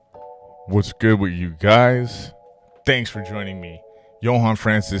What's good with you guys? Thanks for joining me. Johan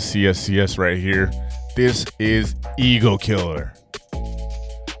Francis CSCS right here. This is Ego Killer.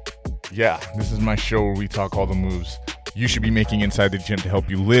 Yeah, this is my show where we talk all the moves you should be making inside the gym to help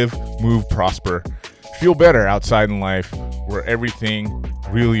you live, move, prosper, feel better outside in life where everything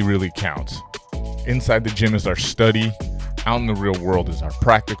really counts. Inside the gym is our study, out in the real world is our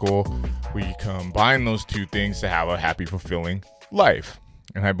practical. We combine those two things to have a happy, fulfilling life.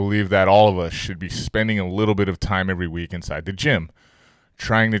 And I believe that all of us should be spending a little bit of time every week inside the gym,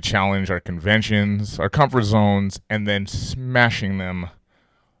 trying to challenge our conventions, our comfort zones, and then smashing them,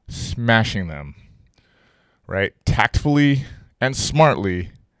 right? Tactfully and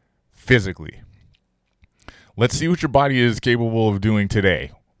smartly, physically. Let's see what your body is capable of doing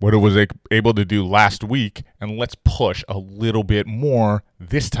today, what it was able to do last week, and let's push a little bit more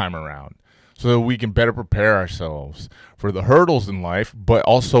this time around, so that we can better prepare ourselves for the hurdles in life, but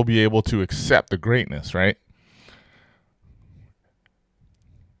also be able to accept the greatness, right?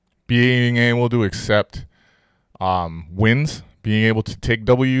 Being able to accept wins, being able to take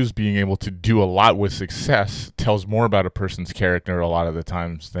W's, being able to do a lot with success tells more about a person's character a lot of the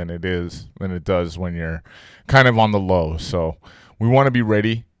times than it does when you're kind of on the low. So we want to be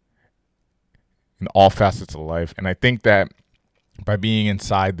ready in all facets of life. And I think that by being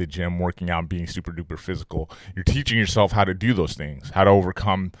inside the gym, working out, being super duper physical, you're teaching yourself how to do those things, how to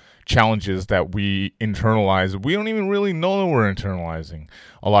overcome challenges that we internalize. We don't even really know that we're internalizing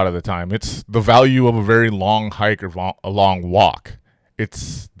a lot of the time. It's the value of a very long hike or a long walk.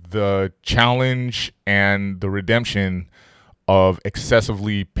 It's the challenge and the redemption of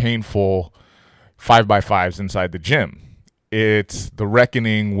excessively painful 5x5s inside the gym. It's the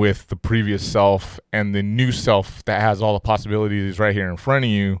reckoning with the previous self and the new self that has all the possibilities right here in front of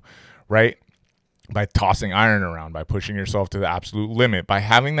you, right? By tossing iron around, by pushing yourself to the absolute limit, by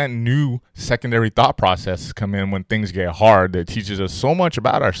having that new secondary thought process come in when things get hard that teaches us so much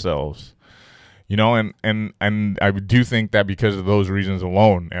about ourselves. You know, and I do think that because of those reasons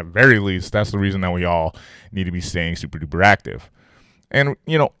alone, at very least, that's the reason that we all need to be staying super duper active. And,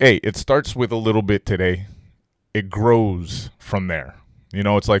 you know, hey, it starts with a little bit today. It grows from there. You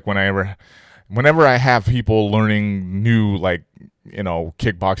know, it's like whenever I have people learning new, like, you know,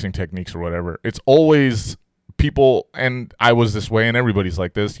 kickboxing techniques or whatever, it's always people, and I was this way and everybody's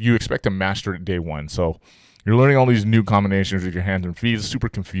like this, you expect to master it day one. So you're learning all these new combinations with your hands and feet. It's super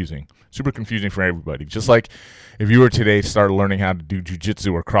confusing for everybody. Just like if you were today to start learning how to do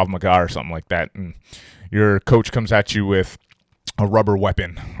jiu-jitsu or Krav Maga or something like that, and your coach comes at you with a rubber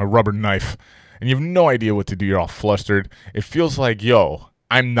weapon, a rubber knife, and you have no idea what to do, you're all flustered. It feels like, yo,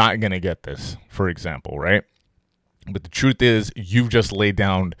 I'm not going to get this, for example, right? But the truth is, you've just laid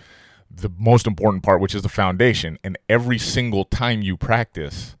down the most important part, which is the foundation. And every single time you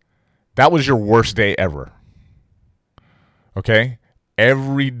practice, that was your worst day ever. Okay?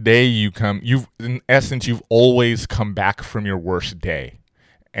 Every day in essence, you've always come back from your worst day.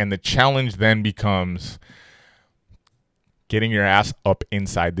 And the challenge then becomes getting your ass up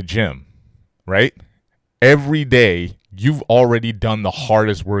inside the gym. Right? Every day, you've already done the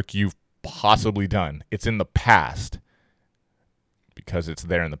hardest work you've possibly done. It's in the past. Because it's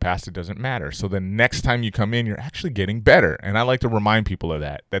there in the past, it doesn't matter. So the next time you come in, you're actually getting better. And I like to remind people of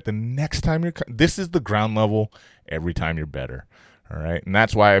that the next time this is the ground level, every time you're better. All right? And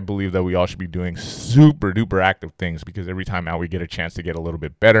that's why I believe that we all should be doing super duper active things, because every time out we get a chance to get a little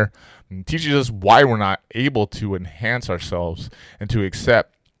bit better. And it teaches us why we're not able to enhance ourselves and to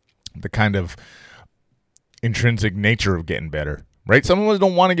accept the kind of intrinsic nature of getting better, right? Some of us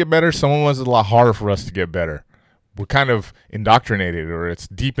don't want to get better. Some of us, it's a lot harder for us to get better. We're kind of indoctrinated, or it's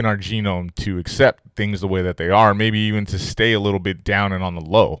deep in our genome to accept things the way that they are, maybe even to stay a little bit down and on the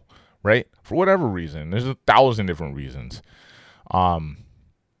low, right? For whatever reason. There's 1,000 different reasons.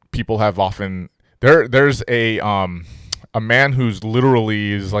 People have often, there's a man who's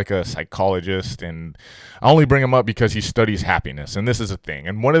literally is like a psychologist, and I only bring him up because he studies happiness, and this is a thing.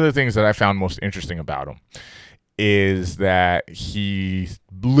 And one of the things that I found most interesting about him is that he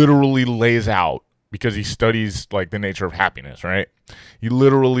literally lays out, because he studies like the nature of happiness, right? He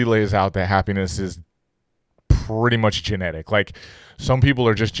literally lays out that happiness is pretty much genetic. Like, some people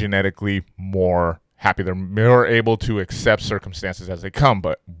are just genetically more happy. They're more able to accept circumstances as they come.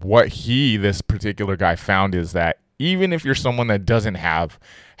 But what this particular guy found is that even if you're someone that doesn't have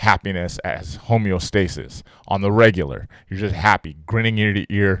happiness as homeostasis on the regular, you're just happy, grinning ear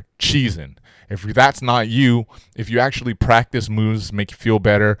to ear, cheesing. If that's not you, if you actually practice moves, make you feel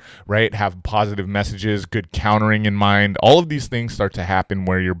better, right? Have positive messages, good countering in mind, all of these things start to happen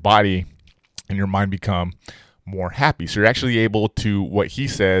where your body and your mind become more happy. So you're actually able to, what he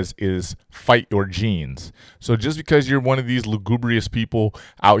says is, fight your genes. So just because you're one of these lugubrious people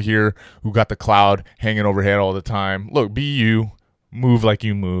out here who got the cloud hanging overhead all the time, look, be you, move like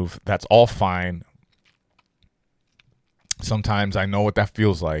you move. That's all fine. Sometimes I know what that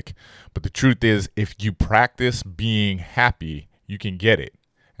feels like. But the truth is, if you practice being happy, you can get it.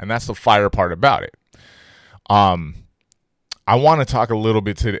 And that's the fire part about it. I want to talk a little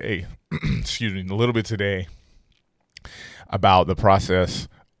bit today, about the process.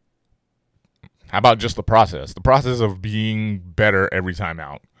 How about just the process? The process of being better every time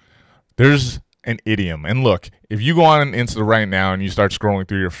out. There's an idiom. And look, if you go on Insta right now and you start scrolling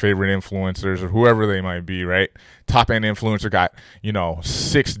through your favorite influencers or whoever they might be, right? Top end influencer got,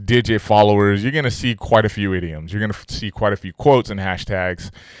 6-digit followers. You're going to see quite a few idioms. You're going to see quite a few quotes and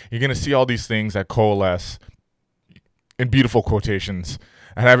hashtags. You're going to see all these things that coalesce in beautiful quotations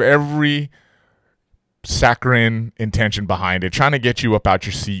and have every saccharine intention behind it, trying to get you up out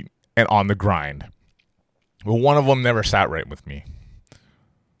your seat and on the grind. But one of them never sat right with me.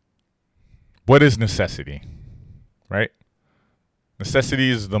 What is necessity, right? Necessity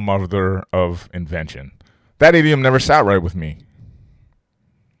is the mother of invention. That idiom never sat right with me.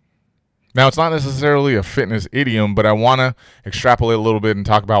 Now, it's not necessarily a fitness idiom, but I want to extrapolate a little bit and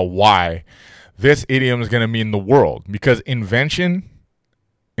talk about why this idiom is going to mean the world. Because invention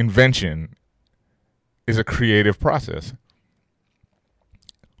is a creative process.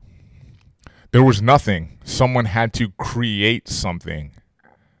 There was nothing. Someone had to create something.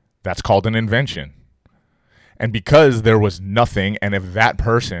 That's called an invention. And because there was nothing, and if that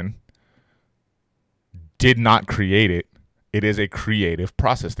person did not create it, it is a creative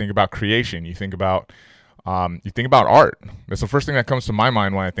process. Think about creation. You think about art. That's the first thing that comes to my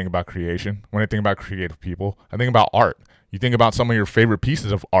mind when I think about creation. When I think about creative people, I think about art. You think about some of your favorite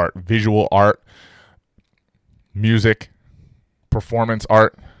pieces of art: visual art, music, performance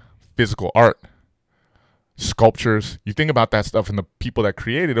art, physical art, sculptures. You think about that stuff, and the people that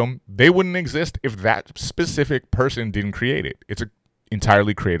created them, they wouldn't exist if that specific person didn't create it. It's an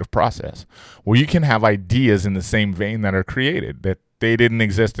entirely creative process. Well, you can have ideas in the same vein that are created, that they didn't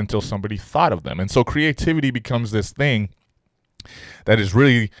exist until somebody thought of them. And so creativity becomes this thing that is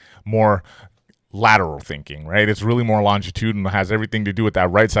really more lateral thinking, right? It's really more longitudinal, has everything to do with that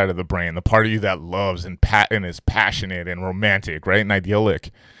right side of the brain, the part of you that loves and is passionate and romantic, right? And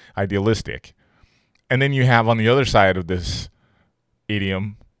idealistic. And then you have on the other side of this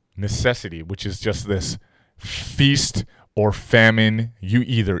idiom, necessity, which is just this feast or famine. You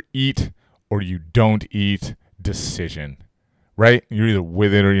either eat or you don't eat decision, right? You're either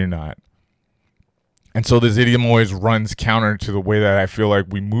with it or you're not. And so this idiom always runs counter to the way that I feel like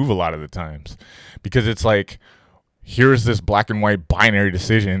we move a lot of the times. Because it's like, here's this black and white binary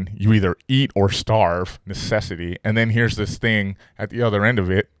decision. You either eat or starve, necessity. And then here's this thing at the other end of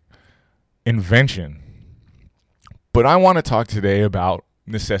it, invention. But I want to talk today about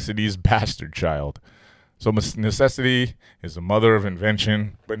necessity's bastard child. So necessity is the mother of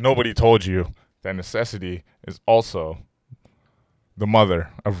invention, but nobody told you that necessity is also the mother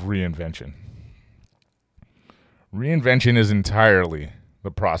of reinvention. Reinvention is entirely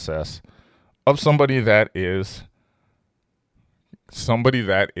the process of somebody that is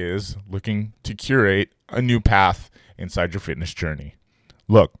looking to curate a new path inside your fitness journey.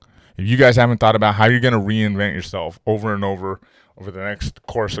 Look, if you guys haven't thought about how you're going to reinvent yourself over and over the next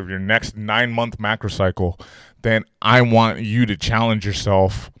course of your next 9-month macro cycle, then I want you to challenge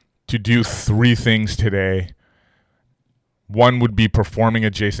yourself to do 3 things today. One would be performing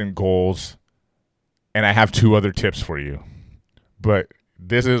adjacent goals, and I have 2 other tips for you. But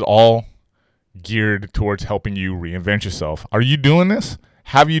this is all geared towards helping you reinvent yourself. Are you doing this?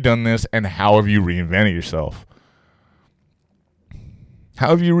 Have you done this? And how have you reinvented yourself? How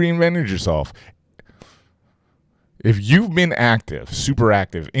have you reinvented yourself? If you've been active, super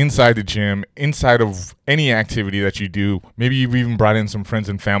active, inside the gym, inside of any activity that you do, maybe you've even brought in some friends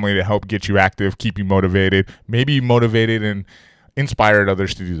and family to help get you active, keep you motivated, maybe you motivated and inspired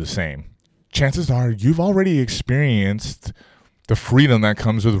others to do the same. Chances are you've already experienced the freedom that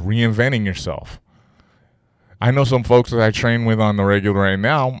comes with reinventing yourself. I know some folks that I train with on the regular right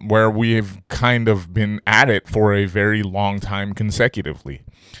now where we've kind of been at it for a very long time consecutively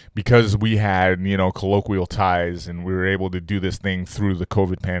because we had, colloquial ties and we were able to do this thing through the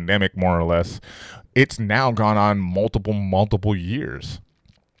COVID pandemic, more or less. It's now gone on multiple years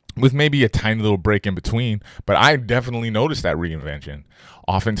with maybe a tiny little break in between, but I definitely noticed that reinvention.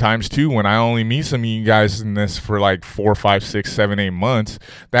 Oftentimes, too, when I only meet some of you guys in this for like 4, 5, 6, 7, 8 months,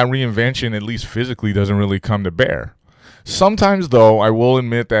 that reinvention, at least physically, doesn't really come to bear. Sometimes, though, I will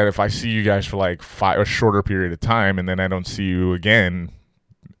admit that if I see you guys for like a shorter period of time and then I don't see you again,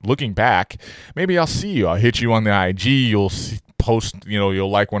 looking back, maybe I'll see you. I'll hit you on the IG. You'll post, you'll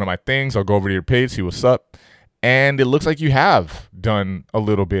like one of my things. I'll go over to your page, see what's up. And it looks like you have done a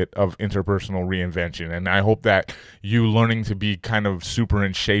little bit of interpersonal reinvention. And I hope that you learning to be kind of super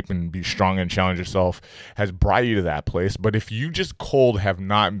in shape and be strong and challenge yourself has brought you to that place. But if you just cold have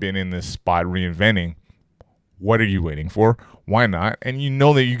not been in this spot reinventing, what are you waiting for? Why not? And you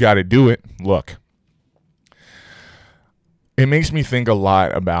know that you got to do it. Look, it makes me think a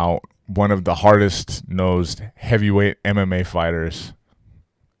lot about one of the hardest nosed heavyweight MMA fighters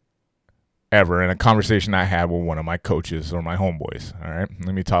ever in a conversation I had with one of my coaches or my homeboys. All right,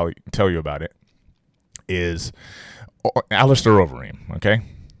 let me tell you about it. Is Alistair Overeem. Okay,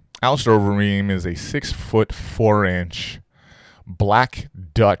 Alistair Overeem is a 6'4" black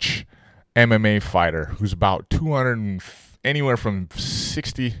Dutch MMA fighter who's about 200 anywhere from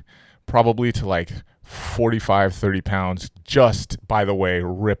 60 probably to like 45, 30 pounds, just, by the way,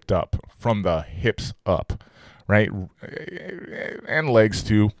 ripped up from the hips up, right? And legs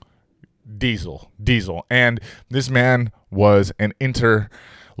too. Diesel. And this man was an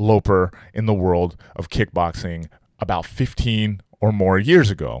interloper in the world of kickboxing about 15 or more years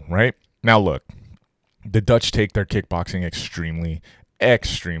ago, right? Now look, the Dutch take their kickboxing extremely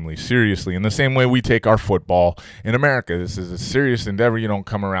seriously in the same way we take our football in America. This is a serious endeavor. You don't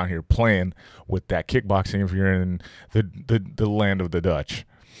come around here playing with that kickboxing if you're in the land of the Dutch.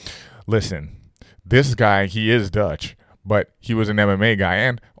 Listen, this guy, he is Dutch, but he was an MMA guy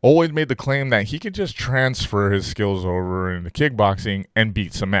and always made the claim that he could just transfer his skills over into kickboxing and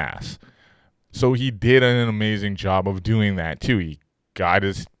beat some ass. So he did an amazing job of doing that too. He got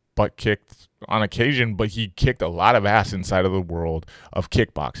his butt kicked on occasion, but he kicked a lot of ass inside of the world of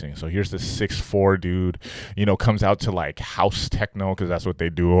kickboxing. So here's this 6'4" dude, comes out to like house techno, because that's what they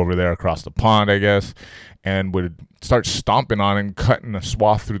do over there across the pond, I guess, and would start stomping on and cutting a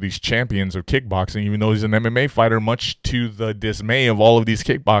swath through these champions of kickboxing, even though he's an MMA fighter, much to the dismay of all of these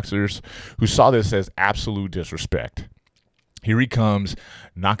kickboxers who saw this as absolute disrespect. Here he comes,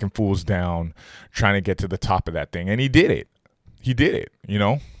 knocking fools down, trying to get to the top of that thing, and he did it.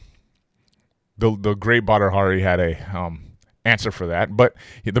 The great Badr Hari had a answer for that, but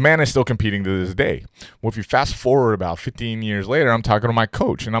the man is still competing to this day. Well, if you fast forward about 15 years later, I'm talking to my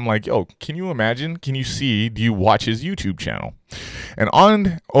coach, and I'm like, yo, can you imagine? Do you watch his YouTube channel? And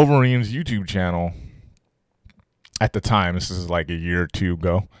on Overeem's YouTube channel, at the time, this is like a year or two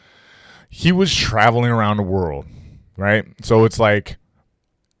ago, he was traveling around the world, right? So it's like,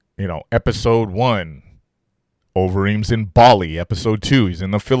 episode 1, Overeem's in Bali. Episode 2, he's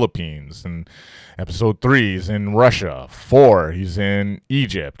in the Philippines. And episode 3, he's in Russia. 4, he's in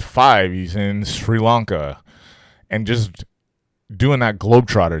Egypt. 5, he's in Sri Lanka. And just doing that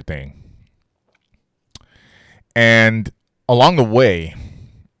globetrotter thing. And along the way,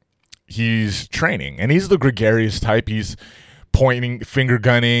 he's training. And he's the gregarious type. He's pointing, finger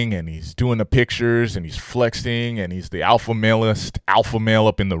gunning, and he's doing the pictures, and he's flexing, and he's the alpha male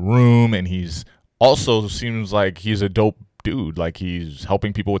up in the room, and he's also seems like he's a dope dude. Like, he's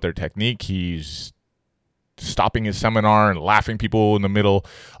helping people with their technique. He's stopping his seminar and laughing people in the middle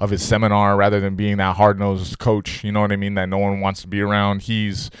of his seminar rather than being that hard-nosed coach, you know what I mean, that no one wants to be around.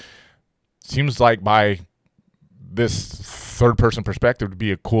 Seems like, by this third-person perspective, to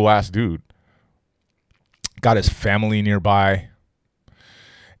be a cool-ass dude. Got his family nearby.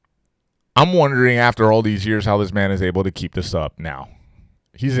 I'm wondering, after all these years, how this man is able to keep this up now.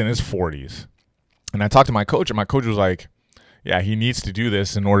 He's in his 40s. And I talked to my coach, and my coach was like, yeah, he needs to do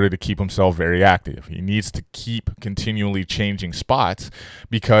this in order to keep himself very active. He needs to keep continually changing spots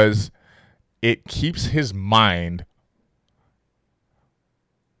because it keeps his mind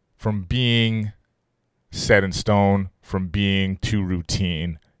from being set in stone, from being too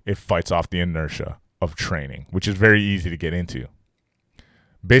routine. It fights off the inertia of training, which is very easy to get into.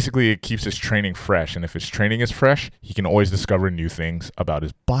 Basically, it keeps his training fresh, and if his training is fresh, he can always discover new things about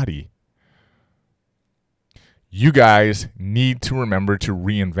his body. You guys need to remember to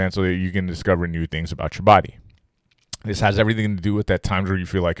reinvent so that you can discover new things about your body. This has everything to do with that times where you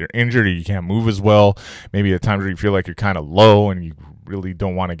feel like you're injured or you can't move as well. Maybe at times where you feel like you're kind of low and you really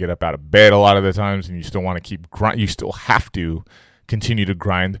don't want to get up out of bed a lot of the times, and you still want to keep you still have to continue to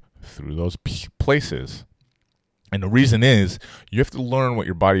grind through those places. And the reason is you have to learn what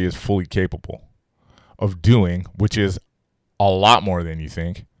your body is fully capable of doing, which is a lot more than you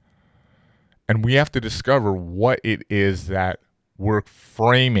think. And we have to discover what it is that we're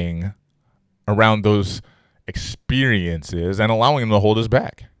framing around those experiences and allowing them to hold us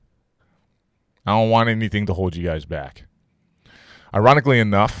back. I don't want anything to hold you guys back. Ironically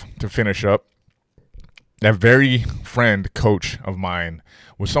enough, to finish up, that very friend, coach of mine,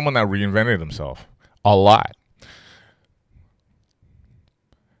 was someone that reinvented himself a lot.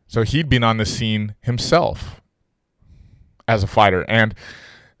 So he'd been on the scene himself as a fighter. And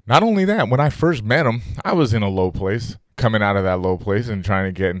not only that, when I first met him, I was in a low place, coming out of that low place and trying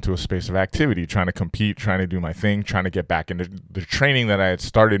to get into a space of activity, trying to compete, trying to do my thing, trying to get back into the training that I had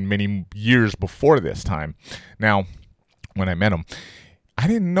started many years before this time. Now, when I met him, I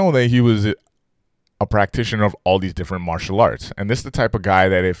didn't know that he was a practitioner of all these different martial arts. And this is the type of guy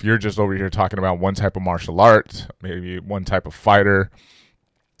that if you're just over here talking about one type of martial art, maybe one type of fighter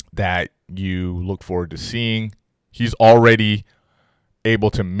that you look forward to seeing, he's already able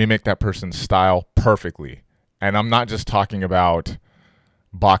to mimic that person's style perfectly. And I'm not just talking about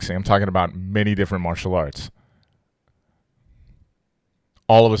boxing. I'm talking about many different martial arts.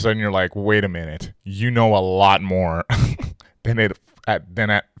 All of a sudden, you're like, wait a minute. You know a lot more than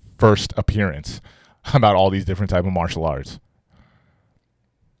at first appearance about all these different type of martial arts.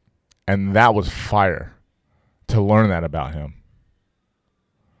 And that was fire to learn that about him.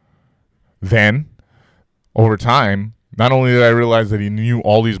 Then, over time, not only did I realize that he knew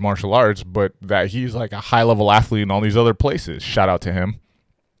all these martial arts, but that he's like a high-level athlete in all these other places. Shout out to him.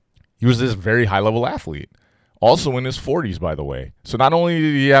 He was this very high-level athlete. Also in his 40s, by the way. So not only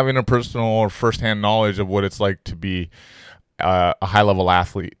did he have interpersonal or first-hand knowledge of what it's like to be a high-level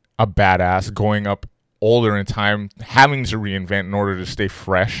athlete, a badass, going up older in time, having to reinvent in order to stay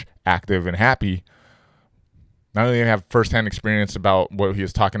fresh, active, and happy. Not only did I have first-hand experience about what he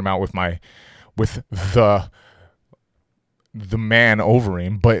was talking about with the man over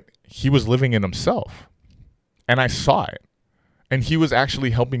him, but he was living in himself. And I saw it. And he was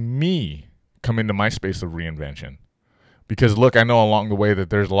actually helping me come into my space of reinvention. Because look, I know along the way that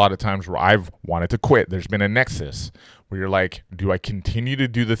there's a lot of times where I've wanted to quit. There's been a nexus where you're like, do I continue to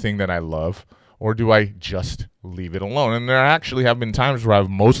do the thing that I love, or do I just leave it alone? And there actually have been times where I've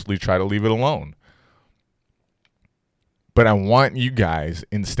mostly tried to leave it alone. But I want you guys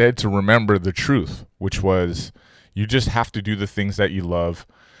instead to remember the truth, which was you just have to do the things that you love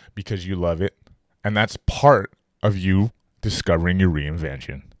because you love it. And that's part of you discovering your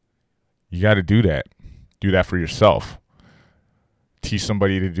reinvention. You got to do that. Do that for yourself. Teach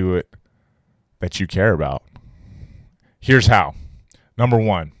somebody to do it that you care about. Here's how. Number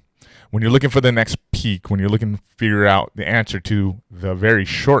one, when you're looking for the next peak, when you're looking to figure out the answer to the very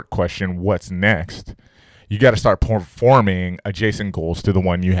short question, what's next, you got to start performing adjacent goals to the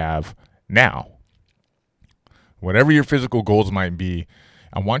one you have now. Whatever your physical goals might be,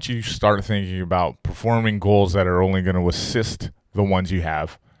 I want you to start thinking about performing goals that are only going to assist the ones you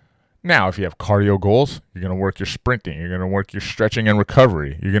have. Now, if you have cardio goals, you're going to work your sprinting. You're going to work your stretching and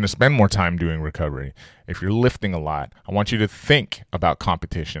recovery. You're going to spend more time doing recovery. If you're lifting a lot, I want you to think about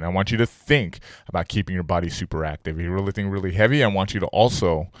competition. I want you to think about keeping your body super active. If you're lifting really heavy, I want you to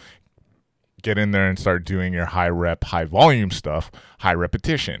also get in there and start doing your high rep, high volume stuff, high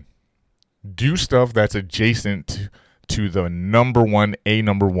repetition. Do stuff that's adjacent to the number one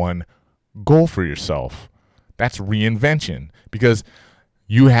goal for yourself. That's reinvention. Because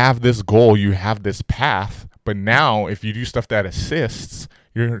you have this goal, you have this path, but now if you do stuff that assists,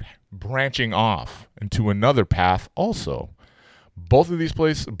 you're branching off into another path also. Both of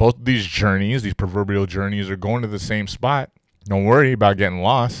these journeys, these proverbial journeys, are going to the same spot. Don't worry about getting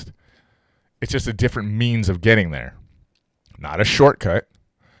lost. It's just a different means of getting there. Not a shortcut,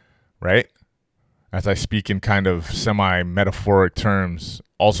 right? As I speak in kind of semi-metaphoric terms,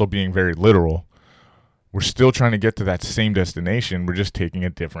 also being very literal. We're still trying to get to that same destination. We're just taking a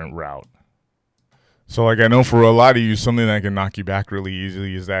different route. So like I know for a lot of you, something that can knock you back really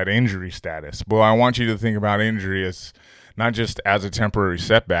easily is that injury status. But I want you to think about injury as not just as a temporary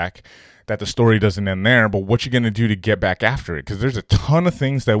setback, that the story doesn't end there, but what you're going to do to get back after it. Because there's a ton of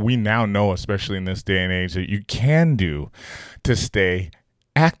things that we now know, especially in this day and age, that you can do to stay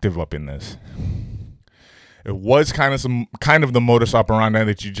active up in this. It was kind of the modus operandi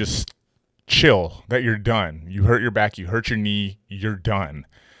that you just chill, that you're done. You hurt your back, you hurt your knee, you're done.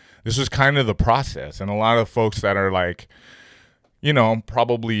 This was kind of the process. And a lot of folks that are like, you know,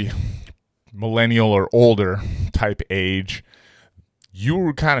 probably millennial or older type age, you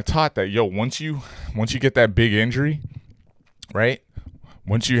were kind of taught that, once you get that big injury, right?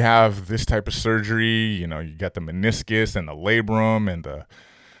 Once you have this type of surgery, you know, you got the meniscus and the labrum and the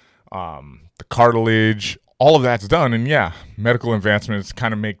cartilage, all of that's done. And yeah, medical advancements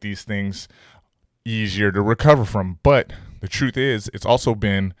kind of make these things easier to recover from. But the truth is, it's also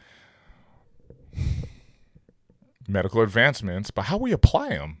been medical advancements, but how we apply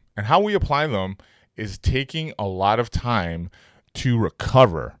them. And how we apply them is taking a lot of time to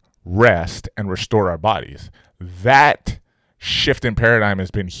recover, rest, and restore our bodies. That shift in paradigm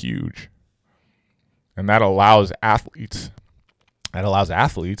has been huge. And that allows athletes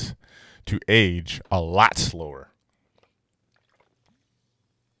to age a lot slower.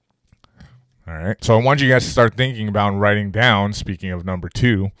 All right. So I want you guys to start thinking about and writing down, speaking of number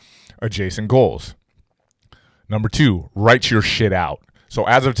 2, adjacent goals. Number 2, write your shit out. So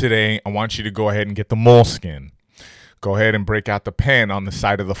as of today, I want you to go ahead and get the Moleskine. Go ahead and break out the pen on the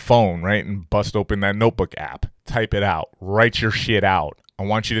side of the phone, right? And bust open that notebook app. Type it out. Write your shit out. I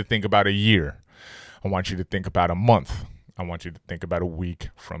want you to think about a year. I want you to think about a month. I want you to think about a week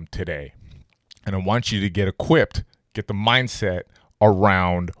from today. And I want you to get equipped, get the mindset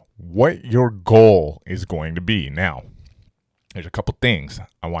around what your goal is going to be. Now, there's a couple things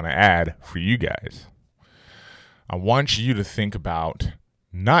I want to add for you guys. I want you to think about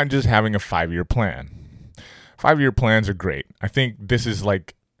not just having a 5-year plan. 5-year plans are great. I think this is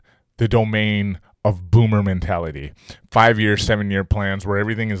like the domain of boomer mentality. 5-year, 7-year plans where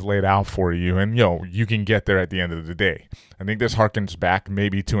everything is laid out for you and you can get there at the end of the day. I think this harkens back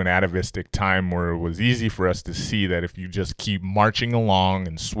maybe to an atavistic time where it was easy for us to see that if you just keep marching along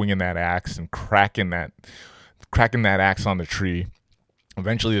and swinging that axe and cracking that axe on the tree,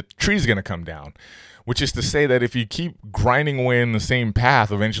 eventually the tree's going to come down. Which is to say that if you keep grinding away in the same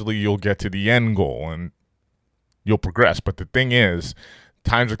path, eventually you'll get to the end goal and you'll progress. But the thing is,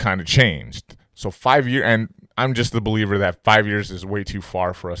 times have kind of changed. So 5 years, and I'm just the believer that 5 years is way too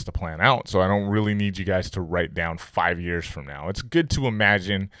far for us to plan out. So I don't really need you guys to write down 5 years from now. It's good to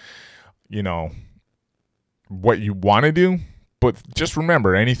imagine, what you want to do, but just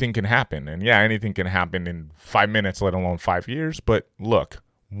remember, anything can happen. And yeah, anything can happen in 5 minutes, let alone 5 years. But look,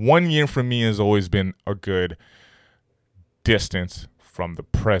 1 year for me has always been a good distance from the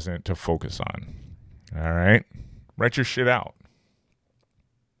present to focus on. All right? Write your shit out.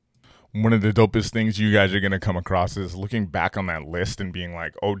 One of the dopest things you guys are going to come across is looking back on that list and being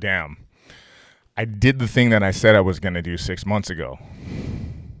like, oh, damn, I did the thing that I said I was going to do 6 months ago.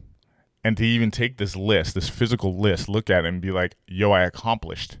 And to even take this list, this physical list, look at it and be like, yo, I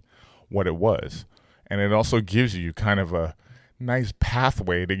accomplished what it was. And it also gives you kind of a nice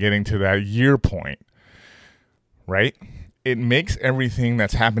pathway to getting to that year point, right? It makes everything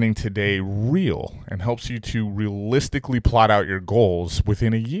that's happening today real and helps you to realistically plot out your goals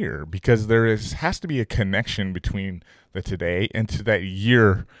within a year, because has to be a connection between the today and to that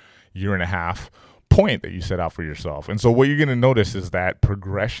year and a half point that you set out for yourself. And so what you're going to notice is that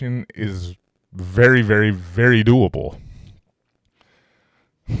progression is very, very, very doable,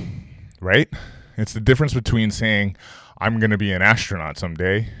 right? It's the difference between saying, I'm going to be an astronaut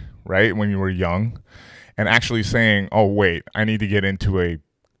someday, right, when you were young, and actually saying, oh, wait, I need to get into a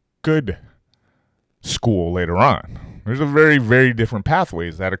good school later on. There's a very, very different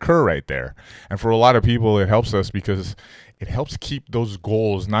pathways that occur right there. And for a lot of people, it helps us because it helps keep those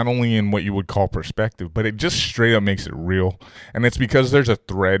goals not only in what you would call perspective, but it just straight up makes it real. And it's because there's a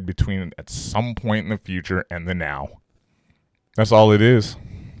thread between at some point in the future and the now. That's all it is.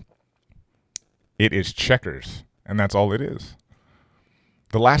 It is checkers. And that's all it is.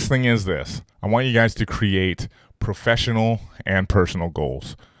 The last thing is this. I want you guys to create professional and personal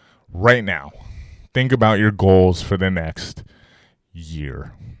goals right now. Think about your goals for the next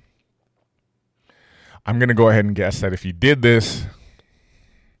year. I'm going to go ahead and guess that if you did this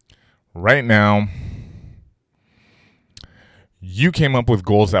right now, you came up with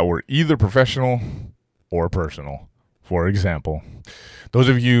goals that were either professional or personal. For example, those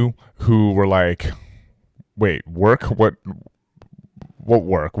of you who were like, wait, work? What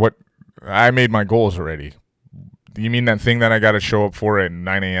work? What? I made my goals already. You mean that thing that I got to show up for at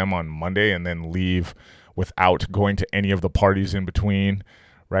 9 a.m. on Monday and then leave without going to any of the parties in between,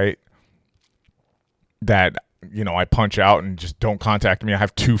 right? That, I punch out and just don't contact me. I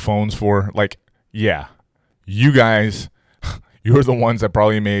have 2 phones for, yeah. You guys, you're the ones that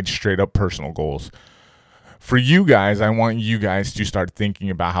probably made straight up personal goals. For you guys, I want you guys to start thinking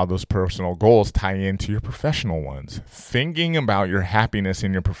about how those personal goals tie into your professional ones. Thinking about your happiness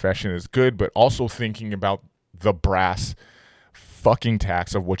in your profession is good, but also thinking about the brass fucking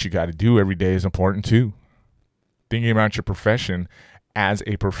tacks of what you got to do every day is important too. Thinking about your profession as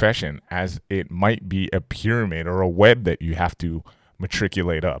a profession, as it might be a pyramid or a web that you have to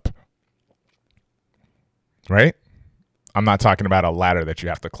matriculate up. Right? I'm not talking about a ladder that you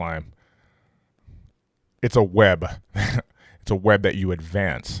have to climb. It's a web. It's a web that you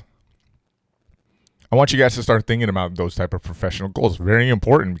advance. I want you guys to start thinking about those type of professional goals. Very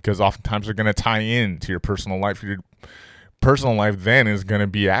important because oftentimes they're going to tie in to your personal life, your personal life then is going to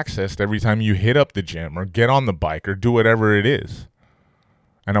be accessed every time you hit up the gym or get on the bike or do whatever it is.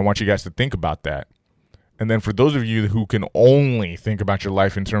 And I want you guys to think about that. And then for those of you who can only think about your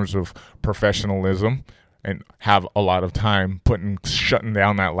life in terms of professionalism and have a lot of time shutting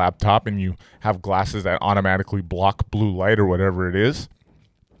down that laptop, and you have glasses that automatically block blue light or whatever it is,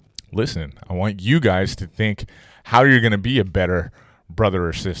 listen, I want you guys to think how you're going to be a better brother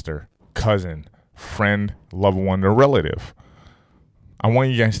or sister, cousin, friend, loved one, or relative. I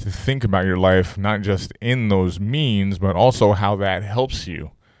want you guys to think about your life not just in those means, but also how that helps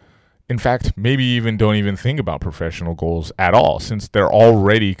you. In fact, maybe even don't even think about professional goals at all, since they're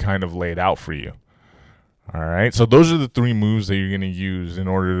already kind of laid out for you. All right, so those are the 3 moves that you're going to use in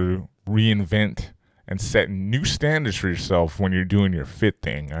order to reinvent and set new standards for yourself when you're doing your fit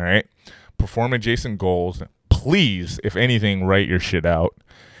thing. All right, perform adjacent goals. Please, if anything, write your shit out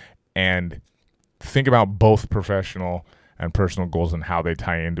and think about both professional and personal goals and how they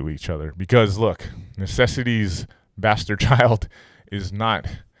tie into each other. Because look, necessity's bastard child is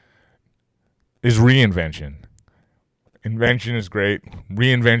reinvention. Invention is great.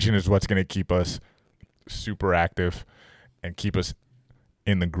 Reinvention is what's going to keep us super active and keep us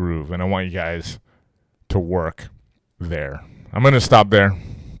in the groove. And I want you guys to work there. I'm going to stop there.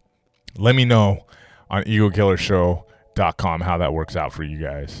 Let me know on egokillershow.com how that works out for you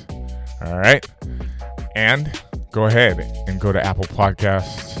guys. All right. And go ahead and go to Apple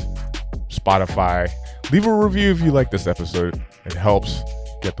Podcasts, Spotify. Leave a review if you like this episode. It helps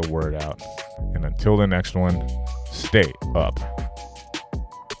get the word out. And until the next one, stay up.